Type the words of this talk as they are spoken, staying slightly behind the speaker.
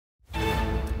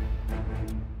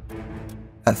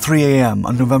At 3 a.m.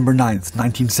 on November 9,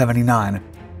 1979,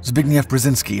 Zbigniew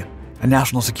Brzezinski, a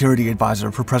national security advisor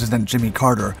for President Jimmy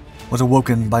Carter, was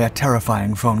awoken by a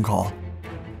terrifying phone call.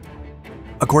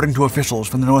 According to officials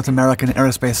from the North American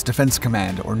Aerospace Defense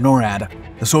Command, or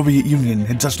NORAD, the Soviet Union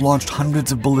had just launched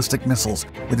hundreds of ballistic missiles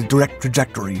with a direct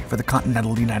trajectory for the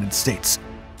continental United States.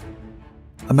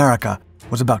 America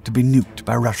was about to be nuked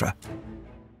by Russia.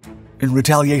 In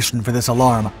retaliation for this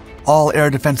alarm, all air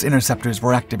defense interceptors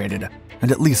were activated,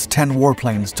 and at least 10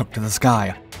 warplanes took to the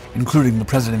sky, including the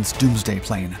president's doomsday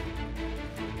plane.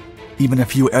 Even a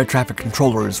few air traffic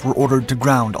controllers were ordered to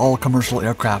ground all commercial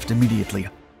aircraft immediately.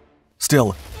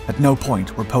 Still, at no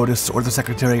point were POTUS or the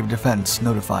Secretary of Defense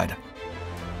notified.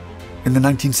 In the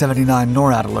 1979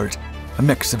 NORAD alert, a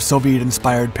mix of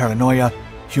Soviet-inspired paranoia,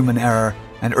 human error,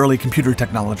 and early computer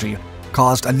technology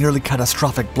caused a nearly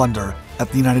catastrophic blunder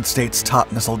at the United States'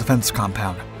 top missile defense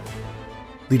compound,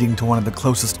 leading to one of the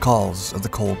closest calls of the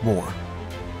Cold War.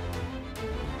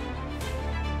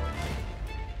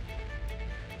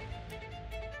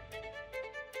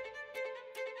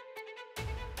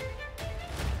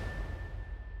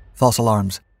 False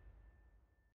alarms.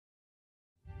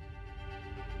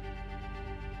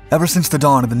 Ever since the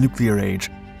dawn of the nuclear age,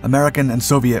 American and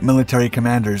Soviet military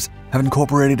commanders have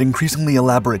incorporated increasingly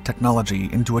elaborate technology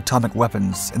into atomic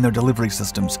weapons in their delivery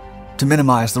systems to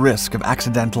minimize the risk of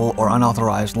accidental or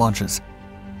unauthorized launches.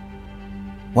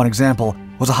 One example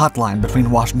was a hotline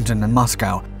between Washington and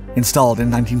Moscow, installed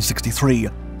in 1963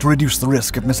 to reduce the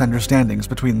risk of misunderstandings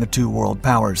between the two world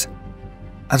powers,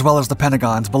 as well as the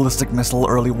Pentagon's Ballistic Missile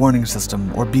Early Warning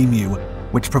System, or BMEW,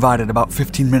 which provided about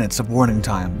 15 minutes of warning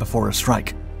time before a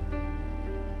strike.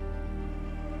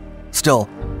 Still,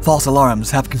 false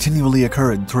alarms have continually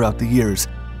occurred throughout the years,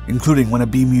 including when a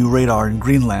BMEW radar in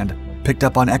Greenland picked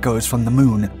up on echoes from the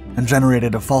moon and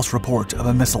generated a false report of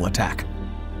a missile attack.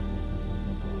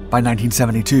 By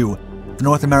 1972, the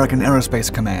North American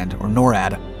Aerospace Command, or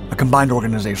NORAD, a combined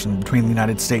organization between the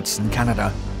United States and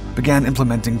Canada, began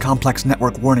implementing complex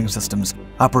network warning systems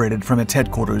operated from its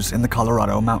headquarters in the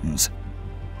Colorado mountains.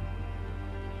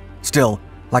 Still,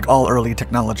 like all early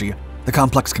technology, the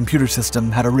complex computer system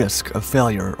had a risk of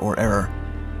failure or error.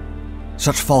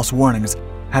 Such false warnings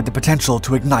had the potential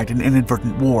to ignite an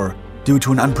inadvertent war due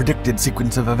to an unpredicted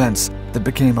sequence of events that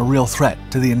became a real threat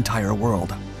to the entire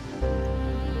world.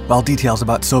 While details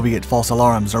about Soviet false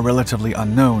alarms are relatively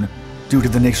unknown due to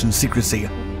the nation's secrecy,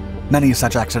 many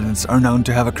such accidents are known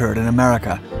to have occurred in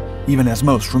America, even as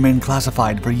most remain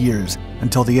classified for years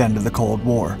until the end of the Cold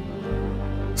War.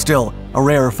 Still, a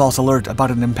rare false alert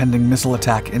about an impending missile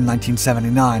attack in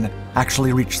 1979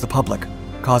 actually reached the public,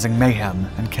 causing mayhem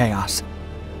and chaos.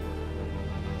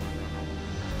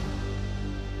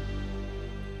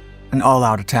 An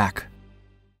all-out attack.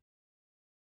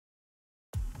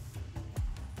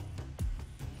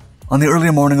 On the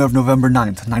early morning of November 9,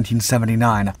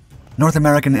 1979, North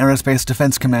American Aerospace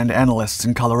Defense Command analysts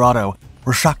in Colorado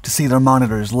were shocked to see their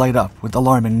monitors light up with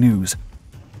alarming news.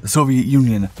 The Soviet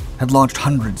Union had launched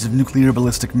hundreds of nuclear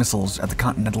ballistic missiles at the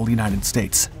continental United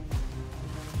States.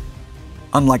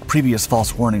 Unlike previous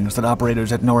false warnings that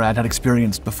operators at NORAD had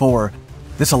experienced before,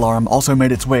 this alarm also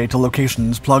made its way to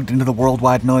locations plugged into the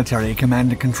Worldwide Military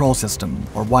Command and Control System,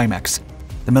 or WIMAX,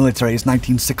 the military's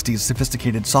 1960s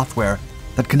sophisticated software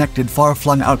that connected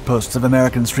far-flung outposts of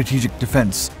American strategic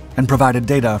defense and provided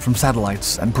data from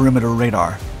satellites and perimeter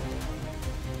radar.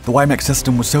 The WIMAX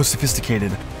system was so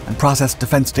sophisticated and processed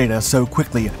defense data so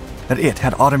quickly that it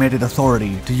had automated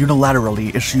authority to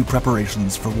unilaterally issue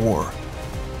preparations for war.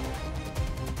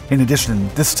 In addition,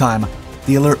 this time,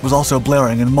 the alert was also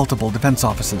blaring in multiple defense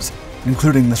offices,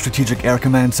 including the Strategic Air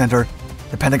Command Center,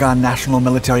 the Pentagon National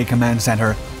Military Command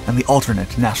Center, and the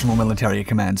alternate National Military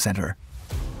Command Center.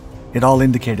 It all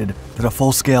indicated that a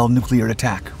full-scale nuclear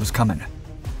attack was coming.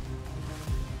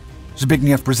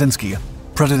 Zbigniew Brzezinski,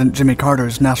 President Jimmy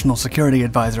Carter's national security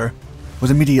advisor, was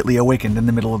immediately awakened in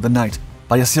the middle of the night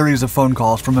by a series of phone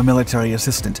calls from a military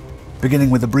assistant,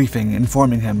 beginning with a briefing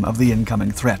informing him of the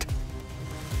incoming threat.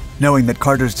 Knowing that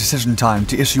Carter's decision time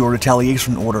to issue a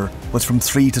retaliation order was from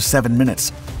 3 to 7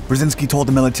 minutes, Brzezinski told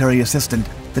the military assistant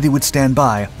that he would stand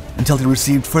by until he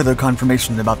received further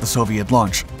confirmation about the Soviet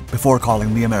launch, before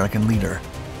calling the American leader.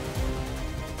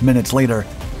 Minutes later,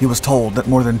 he was told that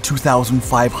more than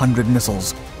 2,500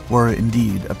 missiles were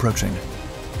indeed approaching.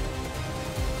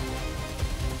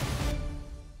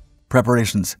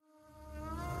 Preparations.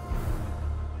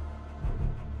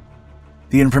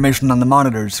 The information on the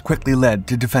monitors quickly led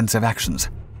to defensive actions.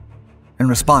 In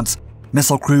response,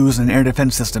 missile crews and air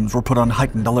defense systems were put on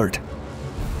heightened alert.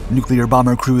 Nuclear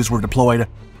bomber crews were deployed,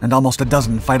 and almost a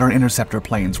dozen fighter interceptor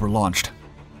planes were launched.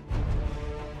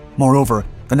 Moreover,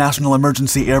 the National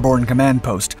Emergency Airborne Command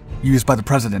Post, used by the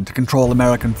President to control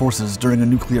American forces during a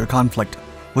nuclear conflict,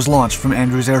 was launched from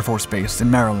Andrews Air Force Base in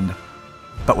Maryland,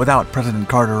 but without President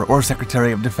Carter or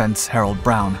Secretary of Defense Harold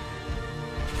Brown.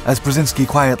 As Brzezinski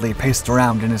quietly paced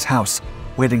around in his house,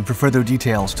 waiting for further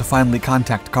details to finally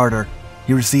contact Carter,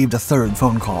 he received a third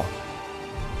phone call.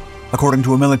 According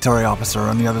to a military officer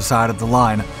on the other side of the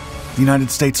line, the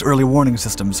United States early warning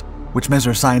systems, which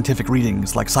measure scientific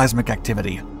readings like seismic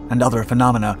activity and other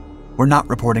phenomena, were not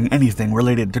reporting anything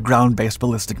related to ground-based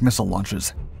ballistic missile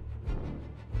launches.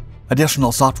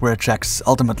 Additional software checks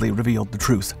ultimately revealed the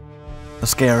truth. The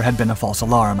scare had been a false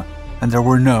alarm, and there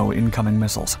were no incoming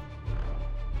missiles.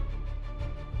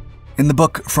 In the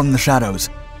book From the Shadows,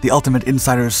 The Ultimate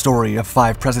Insider's Story of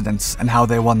 5 Presidents and How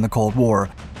They Won the Cold War,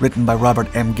 written by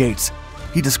Robert M. Gates,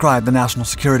 he described the National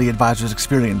Security Advisor's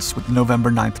experience with the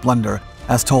November 9th blunder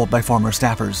as told by former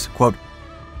staffers, quote,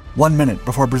 "1 minute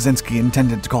before Brzezinski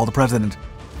intended to call the president,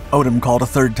 Odom called a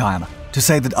third time to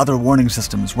say that other warning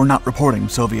systems were not reporting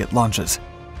Soviet launches.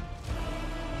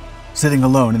 Sitting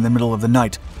alone in the middle of the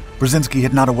night, Brzezinski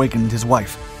had not awakened his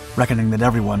wife, reckoning that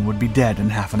everyone would be dead in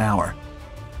half an hour.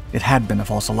 It had been a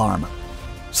false alarm.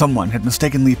 Someone had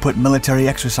mistakenly put military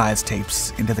exercise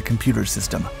tapes into the computer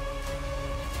system."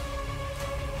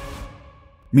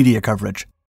 Media coverage.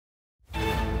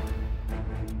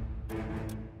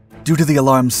 Due to the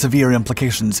alarm's severe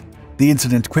implications, the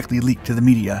incident quickly leaked to the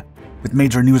media, with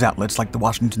major news outlets like the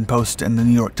Washington Post and the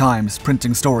New York Times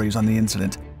printing stories on the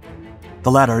incident.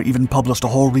 The latter even published a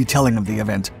whole retelling of the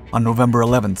event on November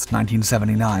 11th,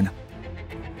 1979.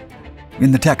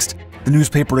 In the text, the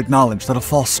newspaper acknowledged that a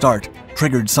false start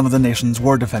triggered some of the nation's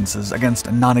war defenses against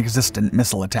a non-existent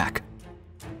missile attack.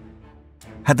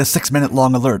 Had the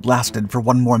 6-minute-long alert lasted for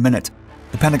 1 more minute,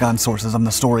 the Pentagon sources on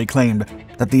the story claimed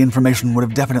that the information would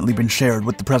have definitely been shared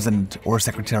with the President or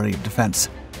Secretary of Defense.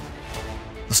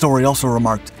 The story also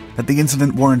remarked that the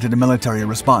incident warranted a military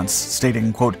response,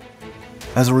 stating, quote,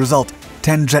 "As a result,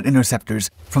 10 jet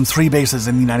interceptors from 3 bases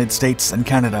in the United States and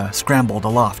Canada scrambled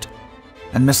aloft,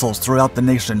 and missiles throughout the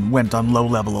nation went on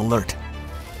low-level alert."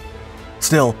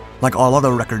 Still, like all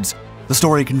other records, the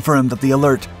story confirmed that the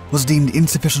alert was deemed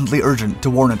insufficiently urgent to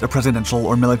warrant a presidential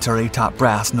or military top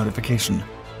brass notification.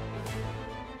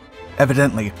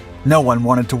 Evidently, no one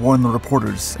wanted to warn the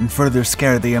reporters and further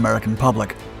scare the American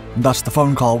public, and thus the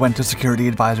phone call went to security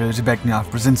advisor Zbigniew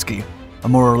Brzezinski, a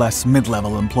more or less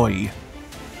mid-level employee.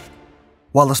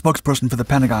 While a spokesperson for the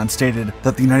Pentagon stated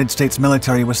that the United States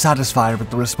military was satisfied with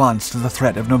the response to the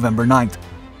threat of November 9th,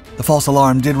 the false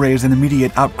alarm did raise an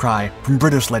immediate outcry from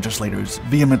British legislators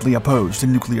vehemently opposed to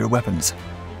nuclear weapons.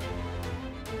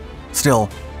 Still,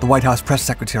 the White House press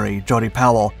secretary, Jody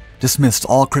Powell, dismissed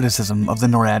all criticism of the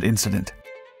NORAD incident.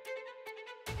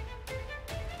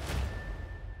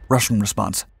 Russian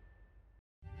response.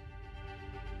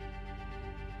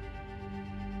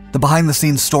 The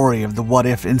behind-the-scenes story of the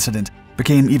what-if incident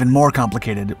became even more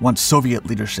complicated once Soviet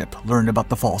leadership learned about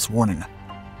the false warning.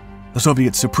 The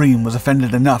Soviet Supreme was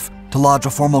offended enough to lodge a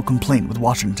formal complaint with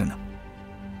Washington.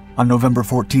 On November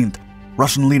 14th,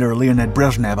 Russian leader Leonid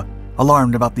Brezhnev,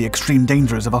 alarmed about the extreme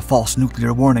dangers of a false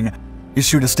nuclear warning,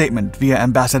 issued a statement via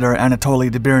Ambassador Anatoly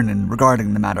Dobrynin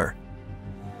regarding the matter.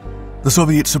 The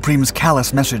Soviet Supreme's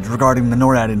callous message regarding the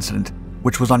NORAD incident,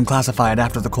 which was unclassified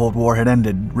after the Cold War had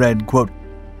ended, read, quote,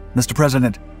 "Mr.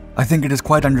 President, I think it is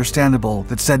quite understandable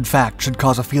that said fact should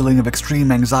cause a feeling of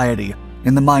extreme anxiety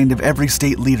in the mind of every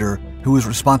state leader who is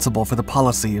responsible for the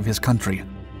policy of his country.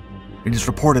 It is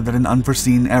reported that an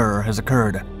unforeseen error has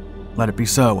occurred. Let it be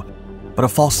so, but a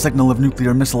false signal of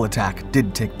nuclear missile attack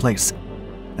did take place,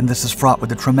 and this is fraught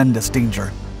with a tremendous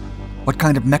danger. What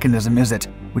kind of mechanism is it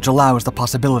which allows the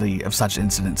possibility of such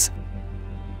incidents?"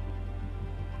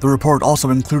 The report also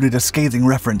included a scathing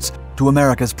reference to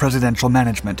America's presidential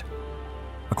management.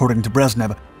 According to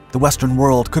Brezhnev, the Western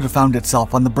world could have found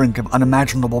itself on the brink of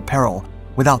unimaginable peril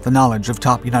without the knowledge of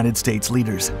top United States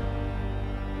leaders.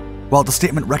 While the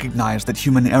statement recognized that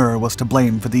human error was to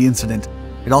blame for the incident,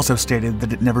 it also stated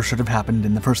that it never should have happened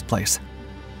in the first place.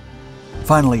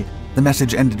 Finally, the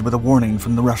message ended with a warning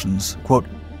from the Russians, quote,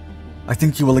 "I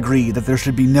think you will agree that there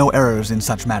should be no errors in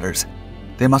such matters.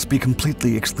 They must be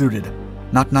completely excluded,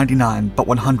 not 99, but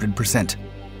 100%.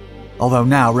 Although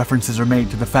now references are made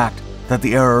to the fact that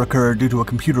the error occurred due to a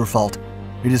computer fault,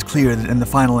 it is clear that in the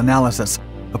final analysis,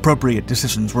 appropriate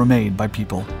decisions were made by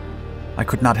people. I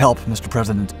could not help, Mr.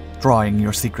 President, drawing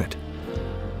your secret."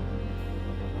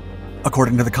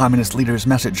 According to the communist leader's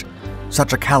message,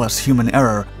 such a callous human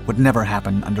error would never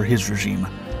happen under his regime.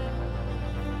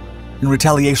 In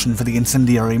retaliation for the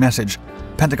incendiary message,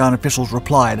 Pentagon officials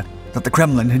replied that the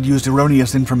Kremlin had used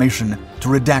erroneous information to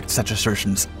redact such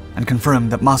assertions and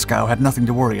confirmed that Moscow had nothing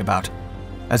to worry about,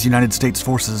 as United States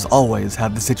forces always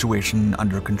had the situation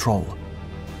under control.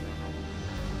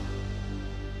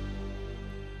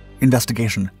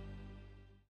 Investigation.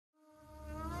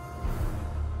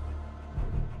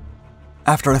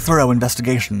 After a thorough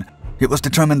investigation, it was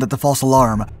determined that the false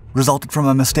alarm resulted from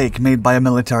a mistake made by a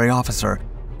military officer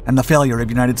and the failure of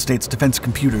United States defense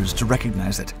computers to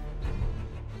recognize it.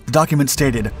 The document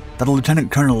stated that a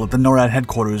lieutenant colonel at the NORAD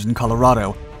headquarters in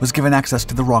Colorado was given access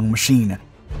to the wrong machine,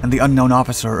 and the unknown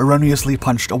officer erroneously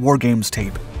punched a war games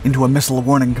tape into a missile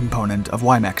warning component of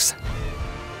WiMAX.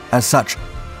 As such,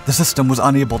 the system was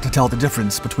unable to tell the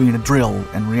difference between a drill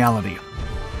and reality.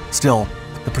 Still,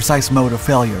 the precise mode of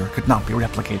failure could not be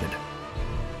replicated.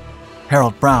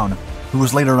 Harold Brown, who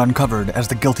was later uncovered as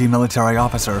the guilty military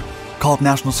officer, called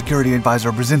National Security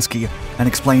Advisor Brzezinski and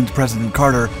explained to President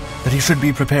Carter that he should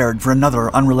be prepared for another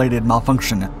unrelated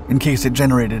malfunction in case it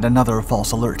generated another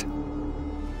false alert.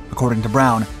 According to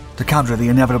Brown, to counter the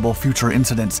inevitable future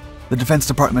incidents, the Defense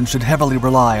Department should heavily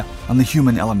rely on the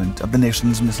human element of the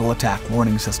nation's missile attack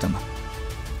warning system.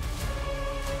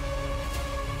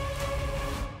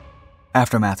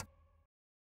 Aftermath.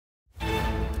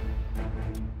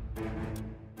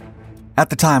 At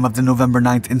the time of the November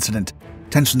 9th incident,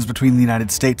 tensions between the United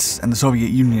States and the Soviet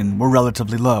Union were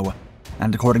relatively low,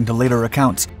 and according to later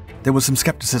accounts, there was some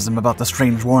skepticism about the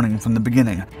strange warning from the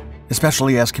beginning,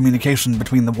 especially as communication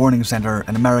between the warning center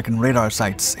and American radar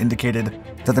sites indicated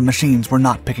that the machines were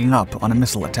not picking up on a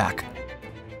missile attack.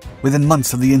 Within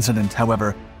months of the incident,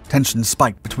 however, tensions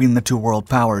spiked between the two world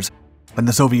powers when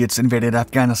the Soviets invaded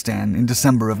Afghanistan in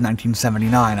December of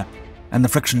 1979, and the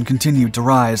friction continued to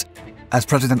rise as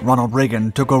President Ronald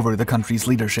Reagan took over the country's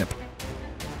leadership.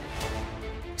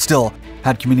 Still,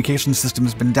 had communication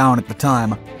systems been down at the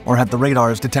time, or had the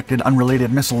radars detected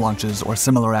unrelated missile launches or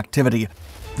similar activity,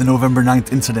 the November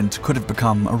 9th incident could have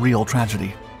become a real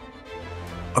tragedy.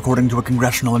 According to a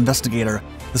congressional investigator,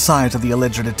 the size of the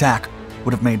alleged attack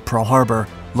would have made Pearl Harbor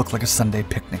look like a Sunday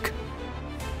picnic.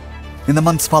 In the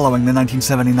months following the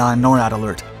 1979 NORAD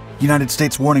alert, United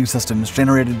States warning systems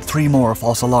generated 3 more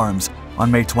false alarms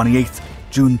on May 28th,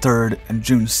 June 3rd, and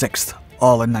June 6th,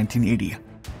 all in 1980.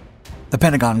 The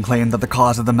Pentagon claimed that the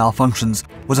cause of the malfunctions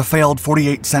was a failed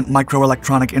 48-cent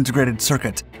microelectronic integrated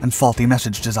circuit and faulty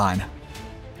message design.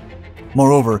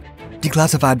 Moreover,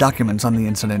 declassified documents on the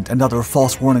incident and other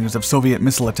false warnings of Soviet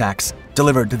missile attacks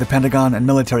delivered to the Pentagon and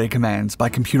military commands by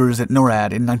computers at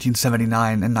NORAD in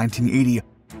 1979 and 1980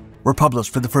 were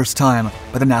published for the first time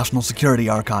by the National Security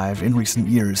Archive in recent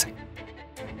years.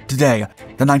 Today,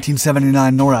 the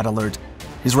 1979 NORAD alert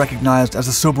is recognized as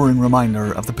a sobering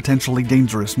reminder of the potentially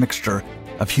dangerous mixture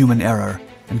of human error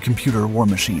and computer war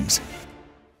machines.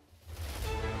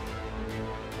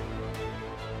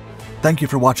 Thank you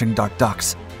for watching Dark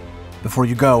Ducks. Before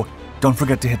you go, don't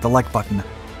forget to hit the like button,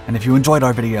 and if you enjoyed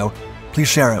our video, please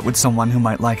share it with someone who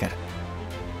might like it.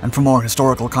 And for more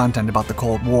historical content about the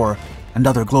Cold War and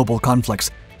other global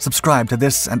conflicts, subscribe to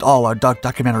this and all our Dark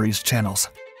Documentaries channels.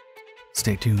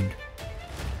 Stay tuned.